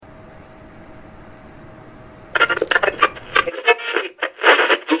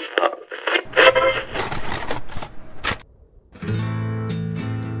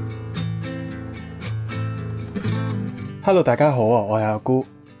Hello， 大家好啊！我係阿姑，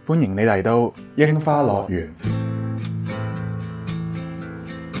歡迎你嚟到櫻花樂園。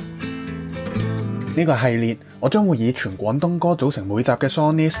呢個系列我將會以全廣東歌組成每集嘅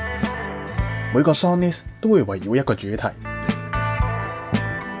song list， 每個 song list 都會圍繞一個主題。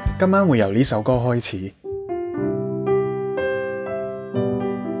今晚會由呢首歌開始。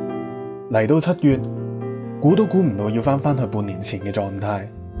嚟到7月，估都估唔到要返去半年前嘅狀態。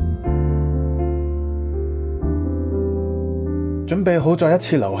準備好再一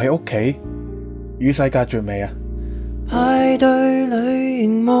次留喺屋企與世隔絕未啊？派對裏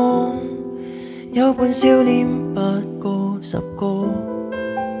凝望，有半笑臉8個10個，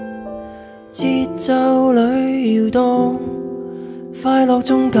節奏裏搖動，快樂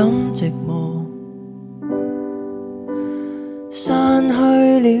中感寂寞，散去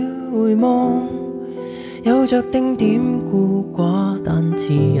了回望，有着丁點孤寡但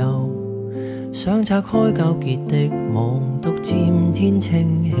自由，想拆開糾結的網，獨佔天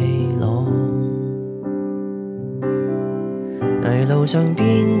清氣朗。泥路上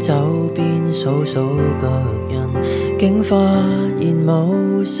邊走邊數數腳印，竟發現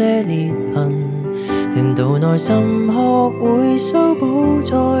某些裂痕，聽到內心學會修補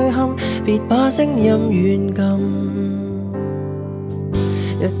再憾，別把聲音軟禁。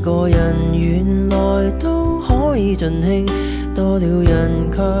一個人原來都可以盡興，多了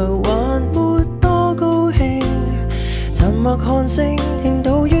人卻還沒多高興。沉默看星，聽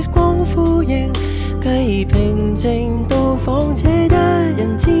到月光呼應，繼而平靜到訪這一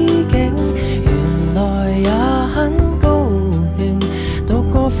人之境。原來也很高興，獨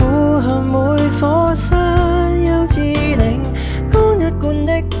個俯瞰每顆山丘之嶺，乾一罐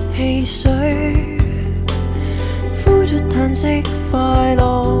的汽水，呼出嘆息，快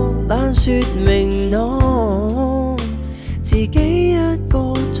樂懶說明朗，自己一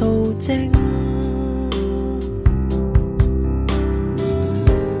個做證。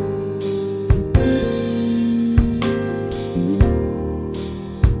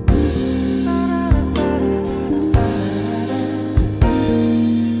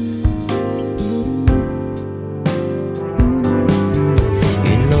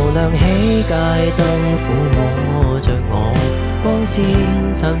街燈撫摸着我，光線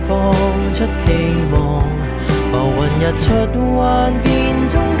綻放出期望，浮雲日出幻變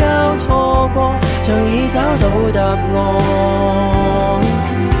中交錯過，像已找到答案。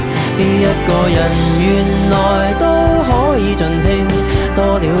一個人原來都可以盡興，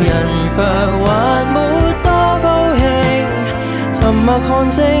多了人卻還沒多高興。沉默看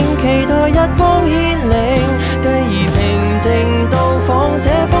星，期待日光牽領，繼而平靜到訪這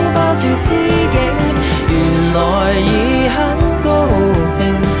風花雪之境。原來已很高興，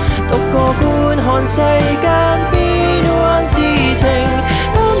獨個觀看世間變幻事情，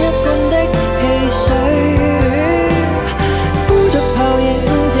當一罐的汽水，呼着泡影，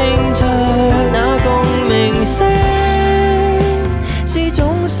聽着那共鳴聲，是種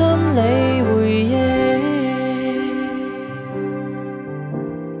心理回應。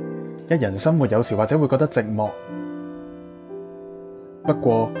一人生活有時或者會覺得寂寞，不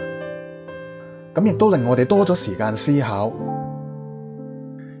過咁亦都令我哋多咗時間思考，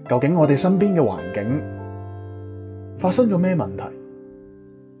究竟我哋身邊嘅環境發生咗咩問題？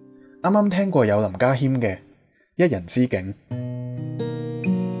啱啱聽過有林家謙嘅《一人之境》。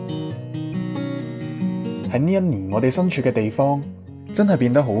喺呢一年，我哋身處嘅地方真係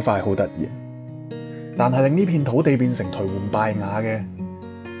變得好快好突然，但係令呢片土地變成頹垣敗瓦嘅，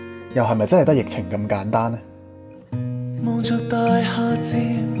又係咪真係得疫情咁簡單呢？望着大廈漸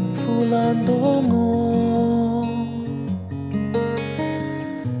腐爛躲我，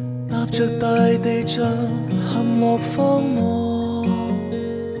踏着大地像陷落荒漠，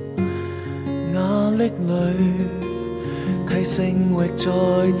瓦礫裏提醒域在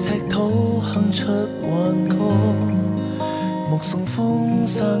赤土哼出幻歌，目送風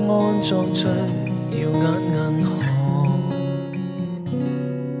沙安葬最耀眼銀河，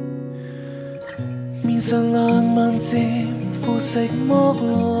面上爛漫漸腐蝕剝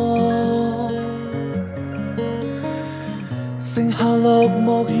落，剩下落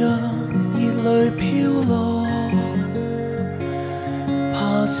寞讓熱淚飄落，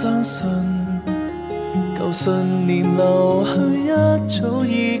怕相信舊信念留去一早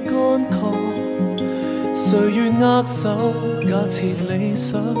已乾涸，誰願握手假設理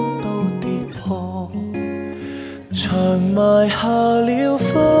想都跌破，長埋下了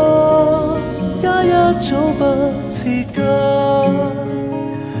花家一早不似家，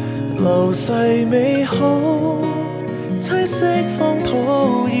流逝美好棲息荒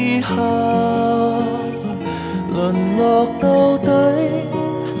土以下，淪落到底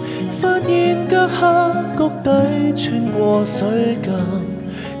發現腳下谷底，穿過水鏡，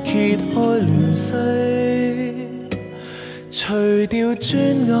揭開亂世，除掉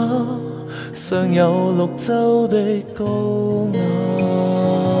磚瓦，尚有綠洲的高雅。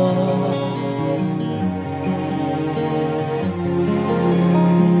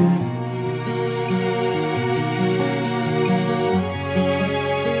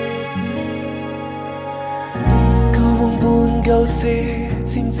舊事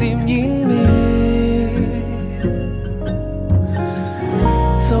漸漸湮滅，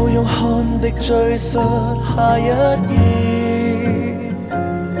就用汗滴敘述下一頁。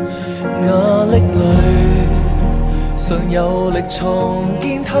瓦礫裏尚有力重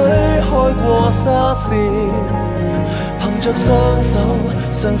建推開過沙士，憑着雙手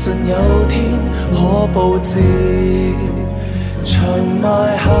相信有天可佈置，長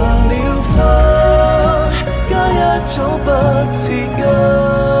埋下了花，加一早不似家，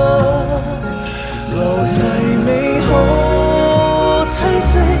流逝美好棲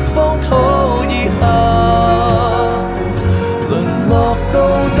息荒土以下，淪落到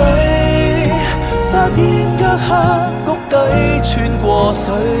底，發現腳下谷底，穿過水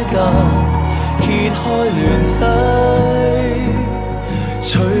間，揭開亂世，除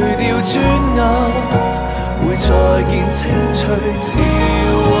掉磚瓦，會再見青翠潮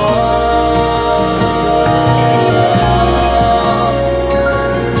華。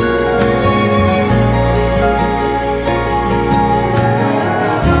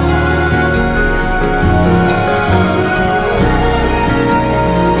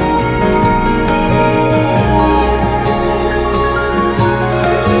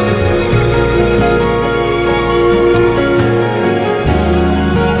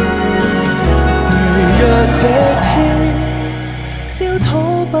這天焦土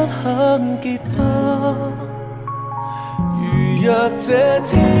不肯結疤，如若這天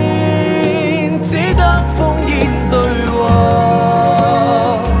只得烽煙對話，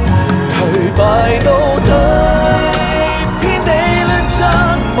頹敗到底，遍地亂象，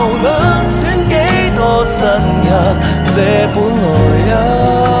無論選幾多新日，這本來也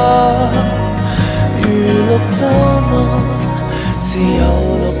如綠洲嗎？只有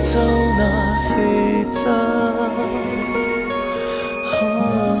綠洲那氣質。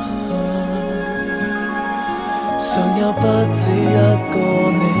尚有不止一個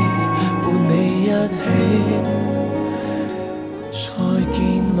你，伴你一起，再見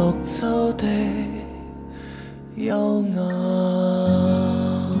綠洲的優雅。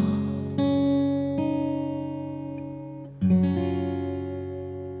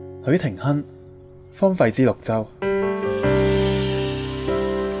許廷鏗，荒廢之綠洲。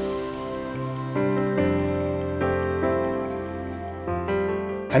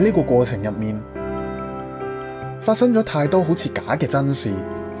喺呢個過程入面，發生咗太多好似假嘅真事，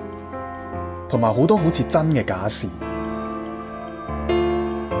同埋好多好似真嘅假事。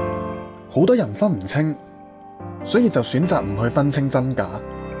好多人分唔清，所以就選擇唔去分清真假，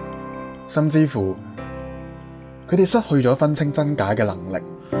甚至乎佢哋失去咗分清真假嘅能力。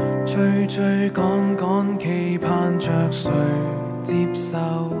追追趕趕，期盼着誰接受，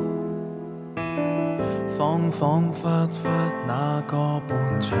恍恍惚惚那個伴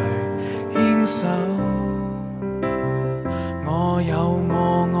隨牽手，我有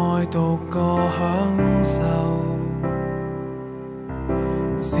我愛獨個享受，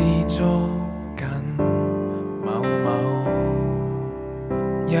是捉緊某某，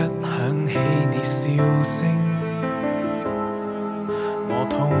一響起你笑聲，我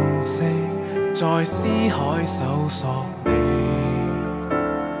痛惜在思海搜索你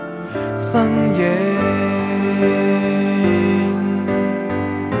身影。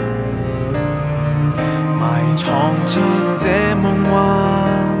埋藏着這夢幻，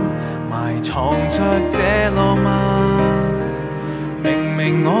埋藏着這浪漫。明明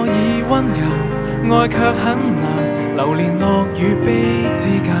我已溫柔，愛卻很難，流連樂與悲之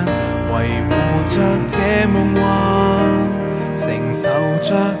間，維護着這夢幻，承受着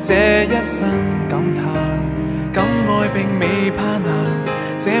這一生感嘆。敢愛並未怕難，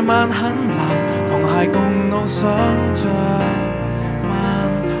這晚很藍，同偕共傲想着。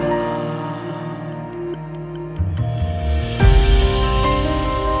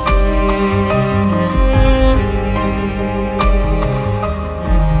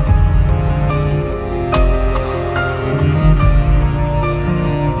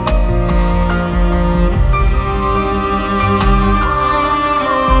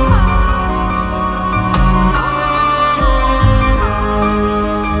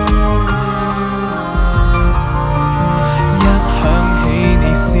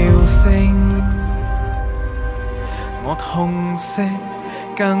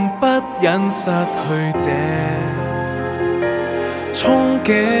更不忍失去這憧憬，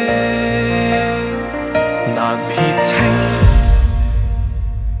難撇清。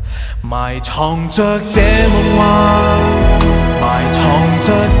埋藏着這夢幻，埋藏着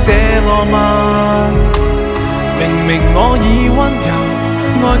這浪漫。明明我已溫柔，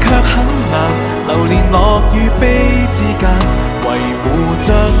愛卻很難。流連樂與悲之間，維護着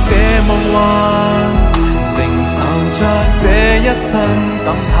這夢幻，承受着這一生感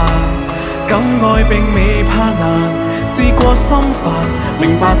嘆。敢愛並未怕難，試過心煩，明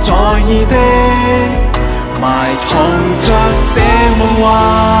白在意的。埋藏着這夢幻，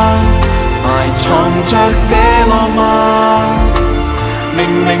埋藏着這浪漫。明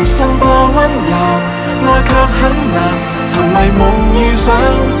明信過溫柔，愛卻很難。沉迷夢與想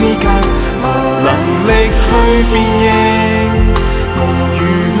之間，無能力去辨認，無餘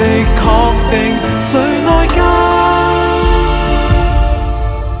力確定誰內奸。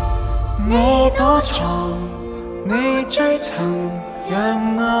我躲藏，你追尋，讓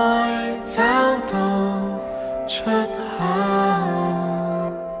愛找到出口。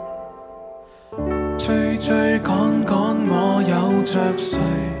追追趕趕，我有着誰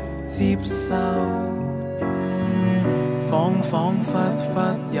接受？恍恍惚惚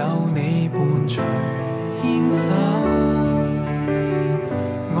有你伴隨牽手。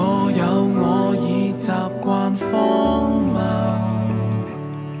我有我已習慣荒謬，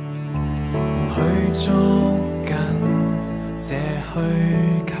去捉緊這虛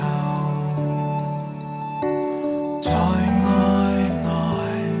構，在愛內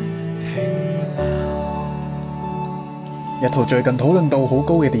停留。一套最近討論度好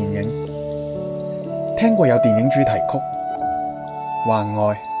高嘅電影，聽過有電影主題曲《幻愛》、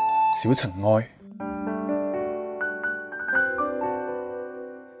《小塵埃》。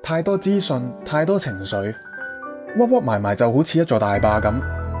太多資訊，太多情緒，屈屈埋埋就好似一座大壩咁，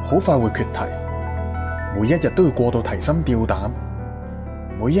好快會缺堤。每一日都要過到提心吊膽，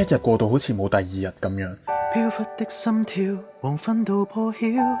每一日過到好似冇第二日咁樣。飄忽的心跳，黃昏到破曉，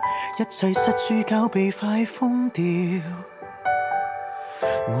一切失諸交臂快瘋掉。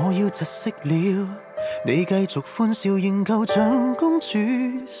我要窒息了，你繼續歡笑，仍舊像公主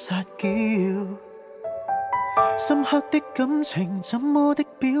撒嬌。深刻的感情怎麼的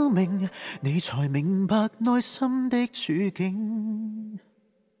表明，你才明白內心的處境。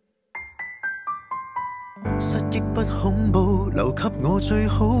失憶不恐怖，留給我最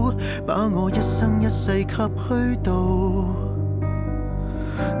好，把我一生一世給虛度。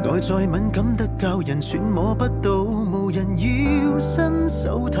內在敏感得教人揣摩不到，無人要伸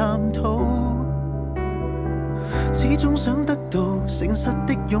手探討。始終想得到誠實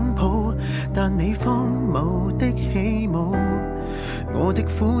的擁抱，但你荒謬的起舞，我的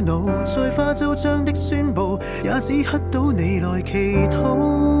苦惱在化奏將的宣佈，也只乞到你來祈禱。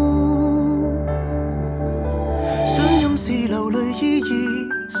想暗示流淚意義，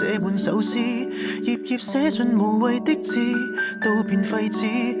寫滿首詩，頁頁寫盡無謂的字，都變廢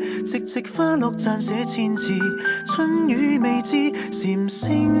紙，寂寂花落撰寫千次，春雨未至，禪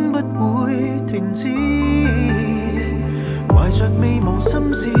聲不會停止。懷着未忘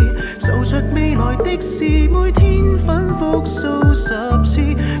心事，受着未來的事，每天反覆數10次，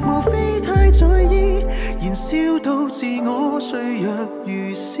無非太在意，燃燒到自我脆弱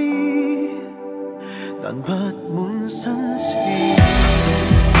如絲，但不滿身刺。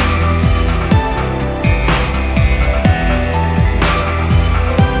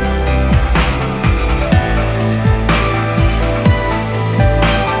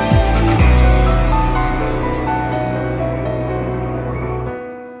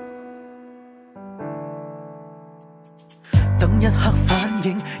等一刻反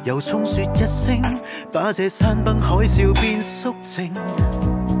應，又衝說一聲，把這山崩海嘯變肅靜。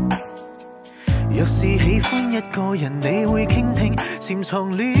若是喜歡一個人，你會傾聽潛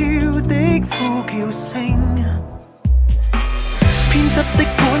藏了的呼叫聲。偏執的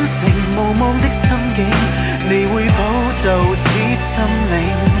本性，無望的心境，你會否就此心領？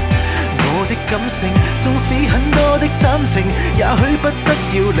我的感性，縱使很多的慘情，也許不得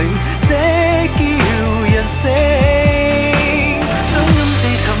要領，這叫人性。想暗示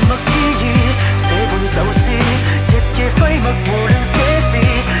沉默意義，寫半首詩，日夜揮墨胡亂寫字，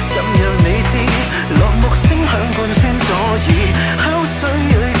怎讓你知？落木聲響貫穿左耳，口水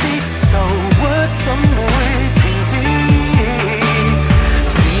淚滴，愁鬱怎會停止？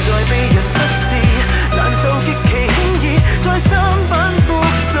存在被人質視，難受極其輕易，再三反覆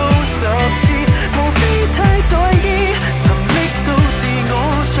數10次，無非太在意，沉溺到自我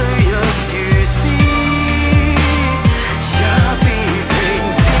脆弱如絲。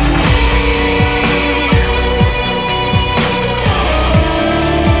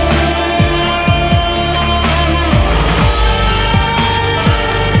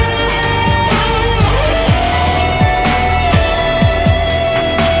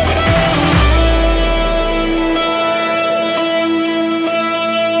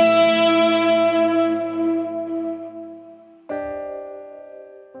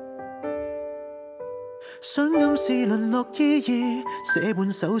想暗示淪落意義，寫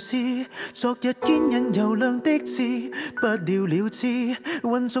本首詩。昨日堅忍柔亮的字，不了了之。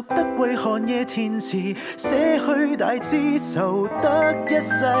渾濁得為寒夜填詞，捨去大志，愁得一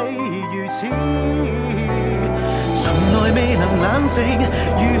世如此。從來未能冷靜，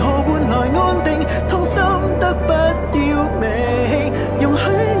如何換來安定？痛心得不要命，容許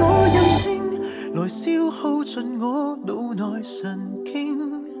我任性，來消耗盡我腦內神經，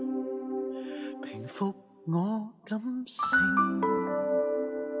平復我感性。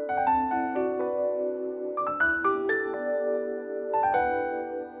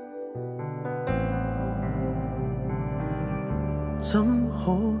怎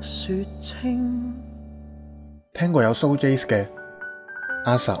可說清？聽過有 Soul Jace 嘅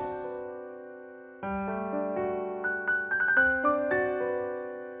阿愁。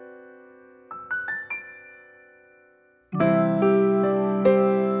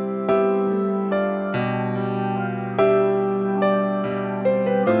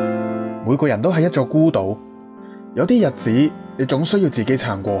每個人都係一座孤島，有啲日子你總需要自己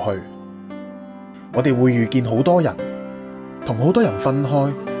撐過去。我哋會遇見好多人，同好多人分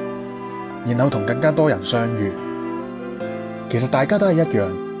開，然後同更加多人相遇。其實大家都係一樣，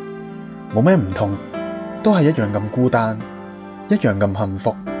冇咩唔同，都係一樣咁孤單，一樣咁幸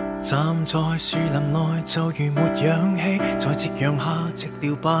福。站在樹林內就如沒氧氣，在夕陽下寂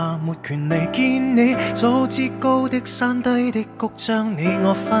寥吧，沒權利見你。早知高的山低的谷將你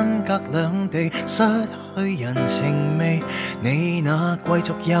我分隔兩地，失去人情味。你那貴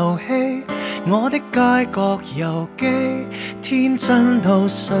族遊戲，我的街角遊記，天真到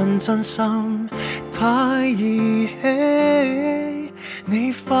信真心太兒戲。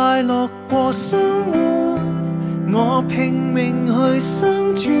你快樂過生活，我拼命去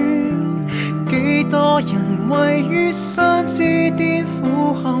生存，幾多人位於山之巔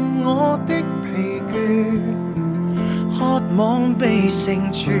俯瞰我的疲倦，渴望被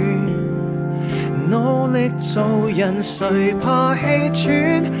成全，努力做人誰怕氣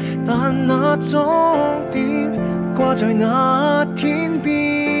喘，但那終點掛在那天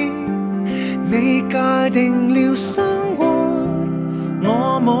邊。你界定了生活，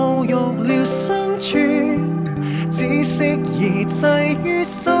我侮辱了生存，只適宜滯於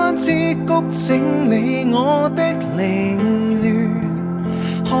山之谷，整理我的凌亂，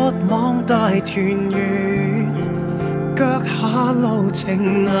渴望大團圓，腳下路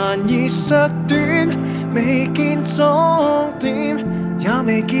程難以削短，未見終點，也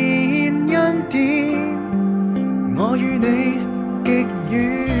未見恩典，我與你極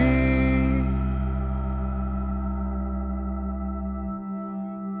遠。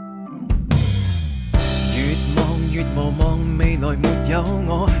越無望未來沒有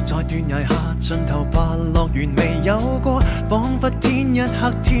我，在斷崖下盡頭吧樂園未有過，彷彿天一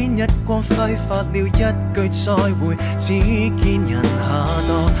黑天一光，揮發了一句再會，只見人下墮。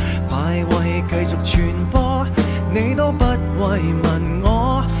快慰繼續傳播，你都不慰問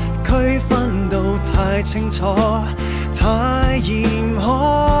我，區分到太清楚，太嚴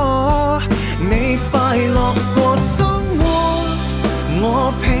苛。你快樂過生活，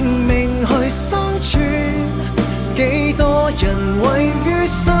我拼命去生存，幾多人位於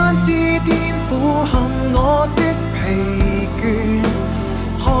山之巔俯瞰我的疲倦，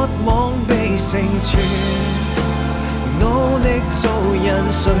渴望被成全，努力做人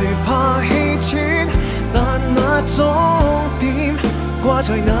誰怕氣喘，但那終點掛在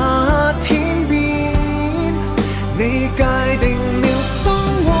那天邊。你界定了生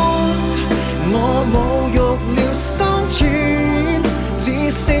活，我侮辱了生存，只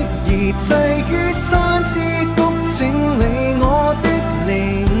適宜滯於山之谷，整理我的凌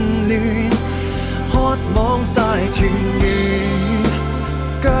亂，渴望大團圓，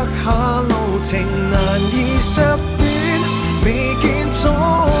腳下路程難以削短，未見終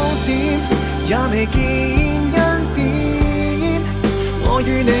點，也未見恩典，我與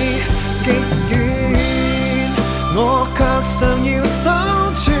你極遠，我卻想要生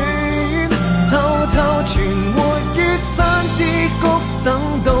存，偷偷存活於山之谷，等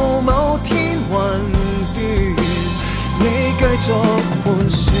到某天雲斷，你繼續盤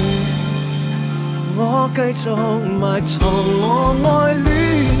旋，我繼續埋藏我愛戀，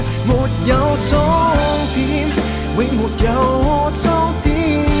沒有終點，永沒有終點，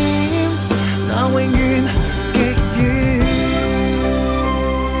那永遠極遠。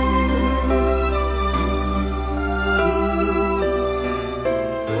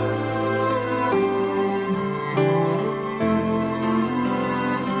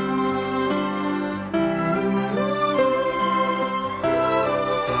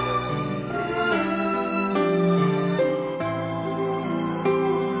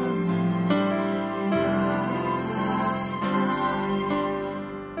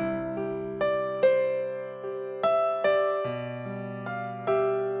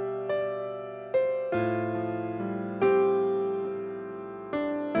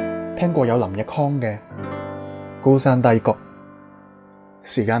聽過有林奕匡嘅《孤山低谷》。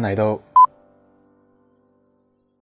時間嚟到